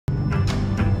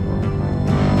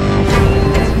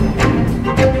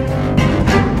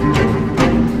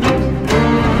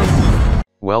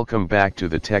Welcome back to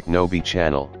the Technobi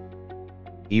channel.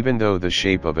 Even though the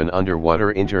shape of an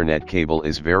underwater internet cable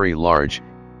is very large,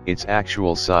 its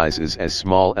actual size is as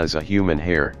small as a human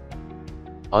hair.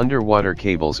 Underwater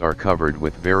cables are covered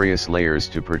with various layers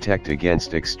to protect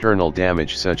against external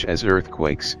damage such as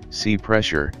earthquakes, sea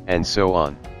pressure, and so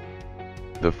on.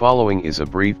 The following is a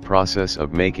brief process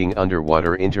of making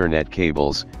underwater internet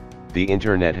cables. The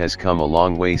internet has come a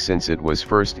long way since it was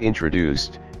first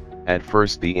introduced. At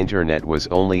first the internet was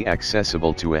only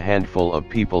accessible to a handful of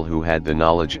people who had the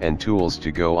knowledge and tools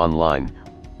to go online,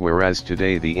 whereas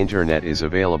today the internet is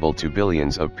available to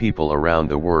billions of people around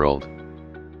the world.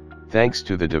 Thanks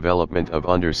to the development of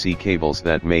undersea cables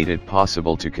that made it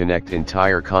possible to connect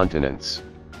entire continents.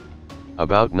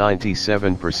 About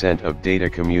 97% of data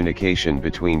communication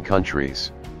between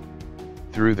countries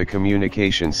through the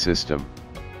communication system.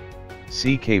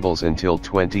 Sea cables until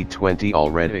 2020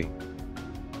 already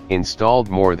installed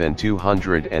more than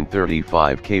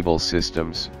 235 cable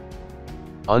systems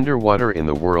underwater in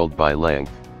the world by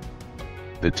length.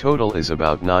 The total is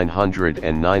about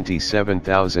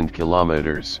 997,000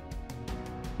 kilometers.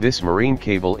 This marine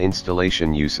cable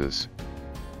installation uses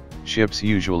ships,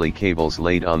 usually cables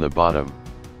laid on the bottom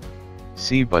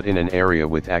sea but in an area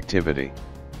with activity.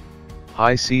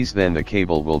 High seas, then the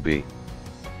cable will be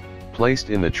placed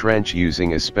in the trench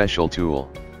using a special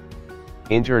tool.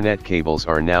 Internet cables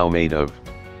are now made of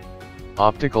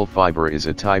optical fiber, is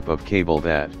a type of cable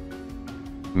that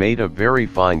made of very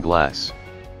fine glass.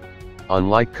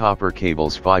 Unlike copper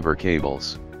cables, fiber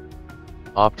cables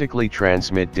optically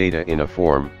transmit data in a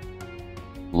form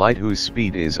light whose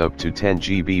speed is up to 10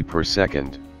 GB per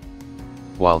second,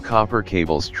 while copper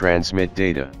cables transmit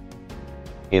data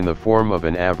in the form of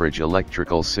an average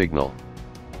electrical signal.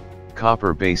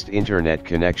 Copper-based internet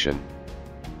connection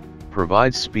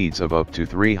provides speeds of up to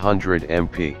 300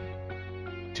 mph.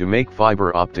 To make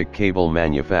fiber optic cable,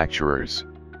 manufacturers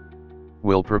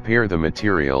will prepare the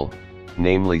material,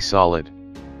 namely solid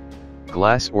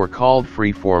glass or called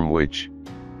freeform, which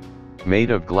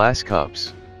made of glass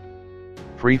cups.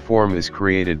 Freeform is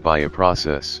created by a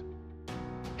process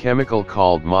chemical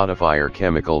called modifier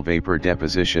chemical vapor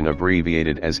deposition,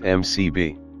 abbreviated as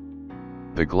MCB.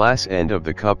 The glass end of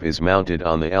the cup is mounted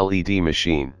on the LED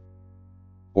machine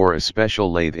or a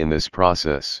special lathe. In this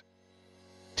process,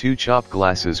 two chopped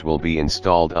glasses will be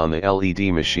installed on the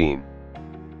LED machine.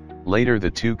 Later the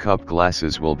two cup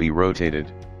glasses will be rotated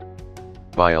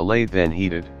by a lathe, then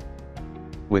heated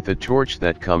with a torch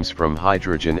that comes from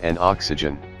hydrogen and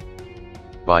oxygen.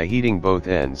 By heating both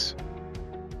ends,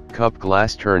 cup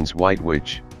glass turns white,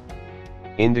 which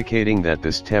indicating that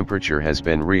this temperature has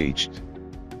been reached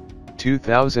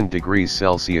 2000 degrees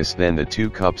Celsius. Then the two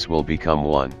cups will become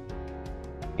one.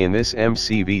 In this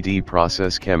MCVD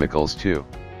process, chemicals too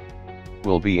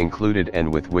will be included,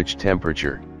 and with which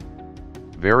temperature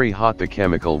very hot the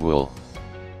chemical will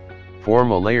form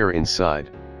a layer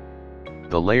inside.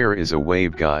 The layer is a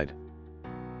waveguide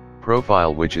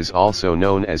profile, which is also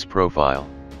known as profile.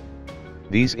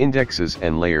 These indexes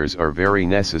and layers are very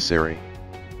necessary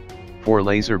for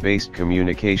laser-based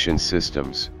communication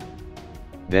systems.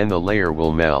 Then the layer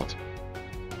will melt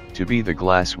to be the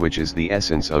glass, which is the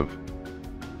essence of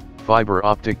fiber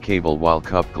optic cable, while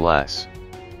cup glass.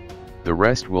 The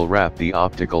rest will wrap the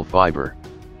optical fiber.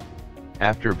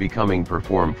 After becoming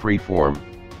freeform,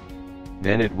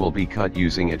 then it will be cut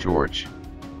using a torch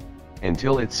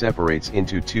until it separates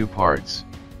into two parts.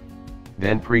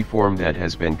 Then preform that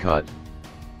has been cut,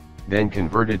 then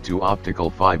converted to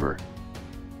optical fiber.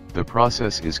 The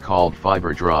process is called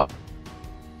fiber drop.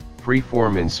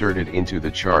 Preform inserted into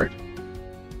the chart.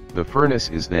 The furnace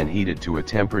is then heated to a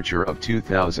temperature of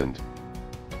 2000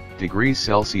 degrees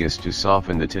Celsius to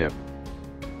soften the tip.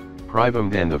 Privum,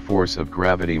 then the force of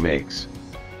gravity makes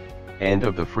end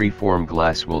of the freeform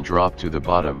glass will drop to the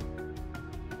bottom.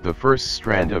 The first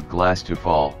strand of glass to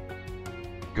fall,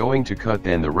 going to cut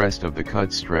then the rest of the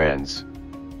cut strands.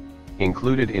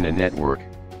 Included in a network,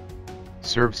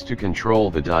 serves to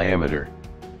control the diameter.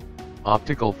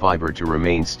 Optical fiber to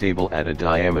remain stable at a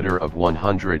diameter of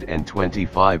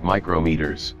 125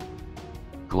 micrometers.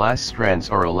 Glass strands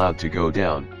are allowed to go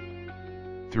down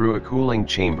through a cooling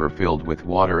chamber filled with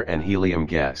water and helium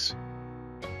gas.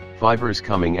 Fibers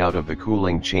coming out of the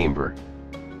cooling chamber.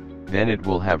 Then it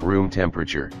will have room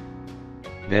temperature.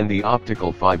 Then the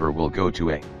optical fiber will go to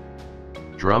a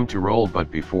drum to roll, but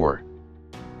before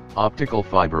optical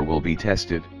fiber will be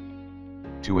tested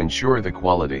to ensure the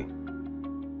quality.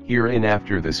 Herein,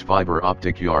 after this fiber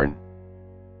optic yarn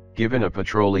given a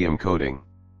petroleum coating,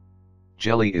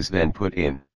 jelly is then put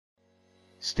in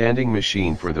standing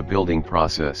machine for the building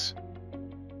process.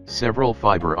 Several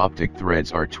fiber optic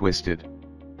threads are twisted.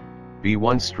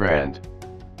 B1 strand.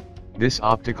 This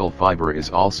optical fiber is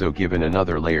also given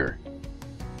another layer,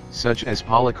 such as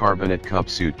polycarbonate cup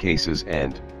suitcases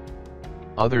and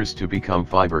others, to become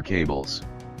fiber cables.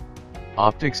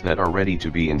 Optics that are ready to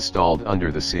be installed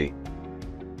under the sea.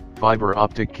 Fiber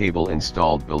optic cable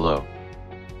installed below.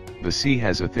 The sea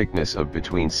has a thickness of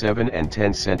between 7 and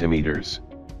 10 centimeters.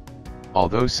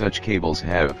 Although such cables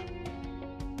have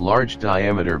large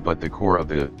diameter, but the core of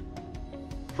the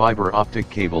fiber optic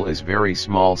cable is very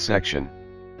small section.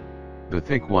 The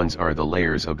thick ones are the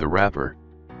layers of the wrapper.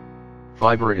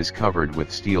 Fiber is covered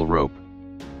with steel rope,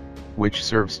 which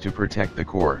serves to protect the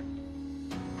core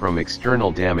from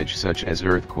external damage such as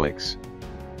earthquakes,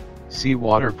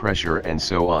 seawater pressure and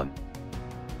so on.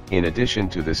 In addition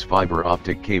to this fiber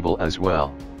optic cable as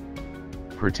well,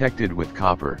 protected with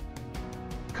copper.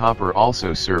 Copper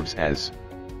also serves as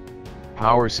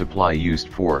power supply used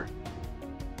for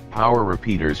power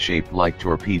repeaters shaped like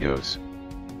torpedoes.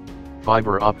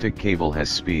 Fiber optic cable has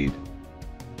speed,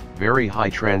 very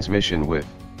high transmission width,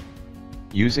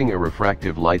 using a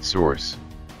refractive light source.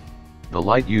 The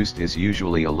light used is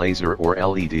usually a laser or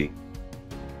LED.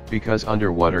 Because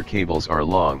underwater cables are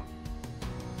long,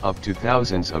 up to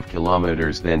thousands of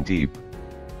kilometers then deep,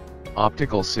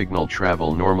 optical signal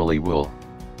travel normally will.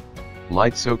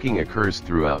 Light soaking occurs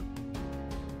throughout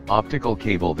optical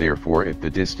cable, therefore if the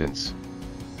distance,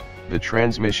 the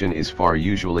transmission is far,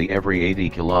 usually every 80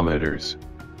 kilometers,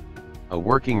 a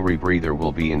working rebreather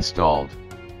will be installed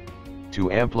to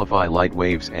amplify light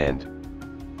waves, and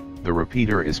the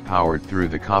repeater is powered through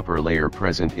the copper layer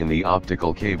present in the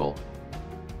optical cable.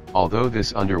 Although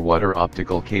this underwater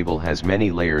optical cable has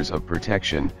many layers of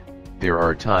protection, there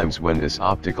are times when this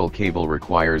optical cable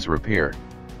requires repair.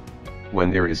 When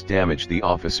there is damage, the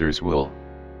officers will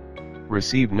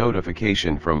receive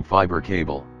notification from fiber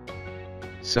cable.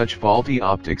 Such faulty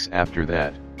optics, after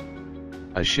that,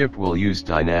 a ship will use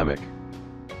dynamic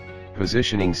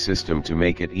positioning system to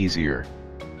make it easier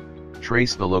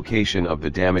trace the location of the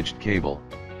damaged cable.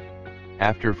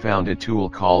 After found, a tool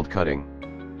called cutting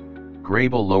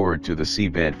grable lowered to the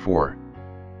seabed for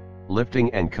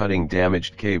lifting and cutting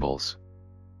damaged cables.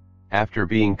 After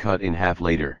being cut in half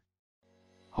later,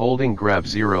 holding grab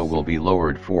 0 will be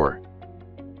lowered for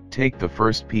take the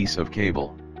first piece of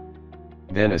cable,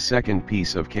 then a second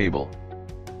piece of cable.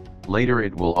 Later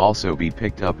it will also be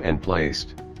picked up and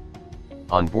placed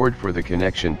on board for the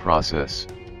connection process.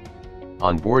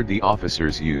 On board, the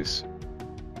officers use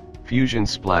fusion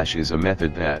splash, is a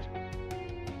method that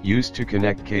used to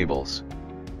connect cables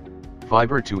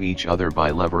fiber to each other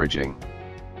by leveraging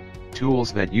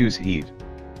tools that use heat.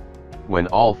 When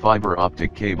all fiber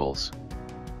optic cables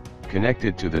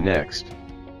connected to the next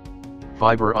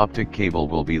fiber optic cable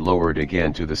will be lowered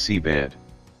again to the seabed.